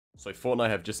So Fortnite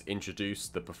have just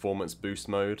introduced the performance boost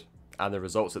mode, and the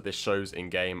results that this shows in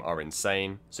game are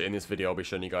insane. So in this video I'll be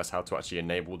showing you guys how to actually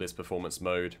enable this performance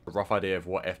mode, a rough idea of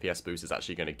what FPS boost is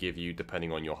actually going to give you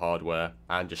depending on your hardware,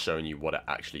 and just showing you what it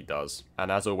actually does.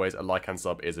 And as always, a like and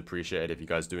sub is appreciated if you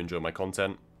guys do enjoy my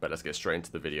content, but let's get straight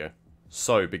into the video.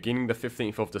 So, beginning the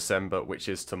 15th of December, which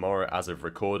is tomorrow as of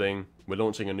recording, we're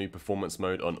launching a new performance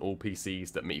mode on all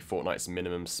PCs that meet Fortnite's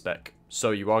minimum spec.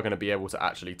 So you are going to be able to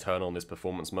actually turn on this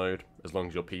performance mode, as long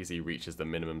as your PC reaches the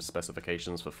minimum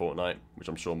specifications for Fortnite, which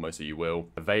I'm sure most of you will.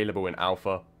 Available in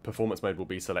alpha, performance mode will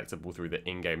be selectable through the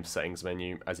in-game settings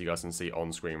menu, as you guys can see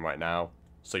on screen right now.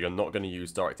 So you're not going to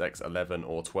use DirectX 11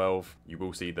 or 12, you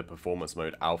will see the performance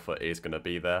mode alpha is going to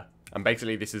be there. And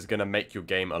basically this is going to make your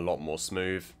game a lot more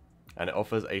smooth, and it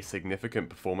offers a significant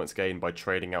performance gain by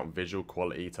trading out visual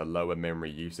quality to lower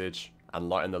memory usage and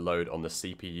lighten the load on the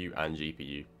CPU and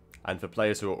GPU. And for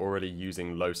players who are already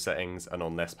using low settings and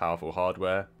on less powerful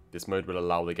hardware, this mode will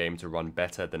allow the game to run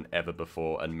better than ever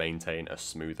before and maintain a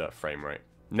smoother frame rate.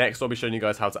 Next, I'll be showing you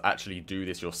guys how to actually do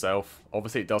this yourself.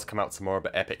 Obviously it does come out tomorrow,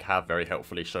 but Epic have very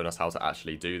helpfully shown us how to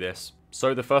actually do this.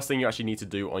 So the first thing you actually need to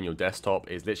do on your desktop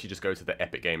is literally just go to the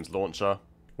Epic Games launcher.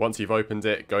 Once you've opened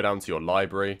it, go down to your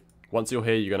library. Once you're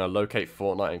here, you're going to locate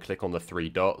Fortnite and click on the three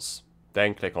dots,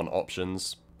 then click on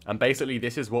options. And basically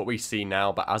this is what we see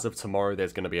now, but as of tomorrow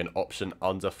there's going to be an option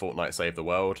under Fortnite Save the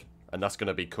World, and that's going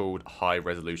to be called high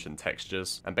resolution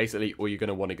textures. And basically all you're going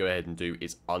to want to go ahead and do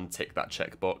is untick that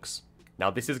checkbox.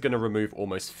 Now this is going to remove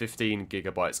almost 15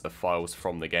 gigabytes of files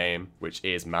from the game, which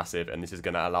is massive, and this is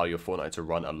going to allow your Fortnite to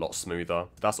run a lot smoother.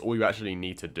 That's all you actually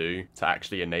need to do to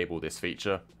actually enable this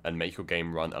feature and make your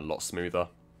game run a lot smoother.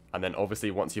 And then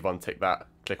obviously once you've unticked that,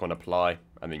 click on apply,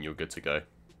 and then you're good to go.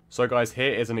 So guys,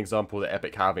 here is an example that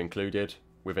Epic have included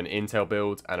with an Intel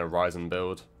build and a Ryzen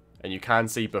build. And you can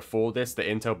see before this, the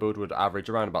Intel build would average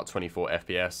around about 24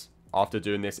 FPS. After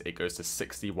doing this, it goes to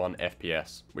 61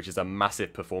 FPS, which is a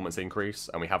massive performance increase,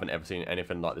 and we haven't ever seen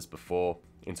anything like this before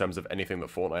in terms of anything that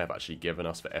Fortnite have actually given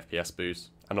us for FPS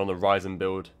boost. And on the Ryzen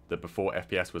build, the before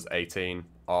FPS was 18,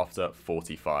 after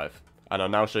 45. And I'll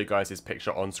now show you guys this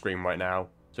picture on screen right now.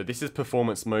 So this is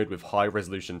performance mode with high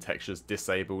resolution textures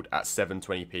disabled at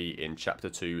 720p in Chapter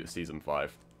 2 Season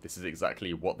 5. This is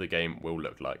exactly what the game will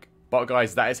look like. But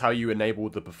guys, that is how you enable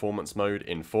the performance mode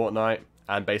in Fortnite,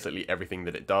 and basically everything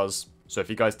that it does. So if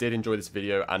you guys did enjoy this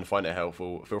video and find it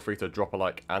helpful, feel free to drop a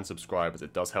like and subscribe, as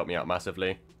it does help me out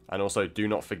massively. And also do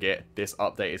not forget, this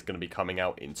update is going to be coming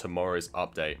out in tomorrow's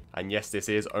update. And yes, this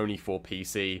is only for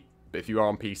PC. But if you are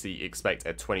on PC, expect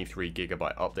a 23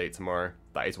 gigabyte update tomorrow.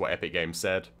 That is what Epic Games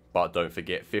said. But don't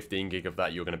forget, 15 gig of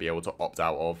that you're going to be able to opt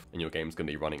out of, and your game's going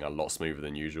to be running a lot smoother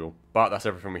than usual. But that's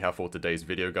everything we have for today's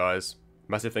video, guys.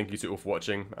 Massive thank you to all for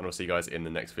watching, and I'll see you guys in the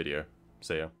next video.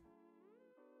 See ya.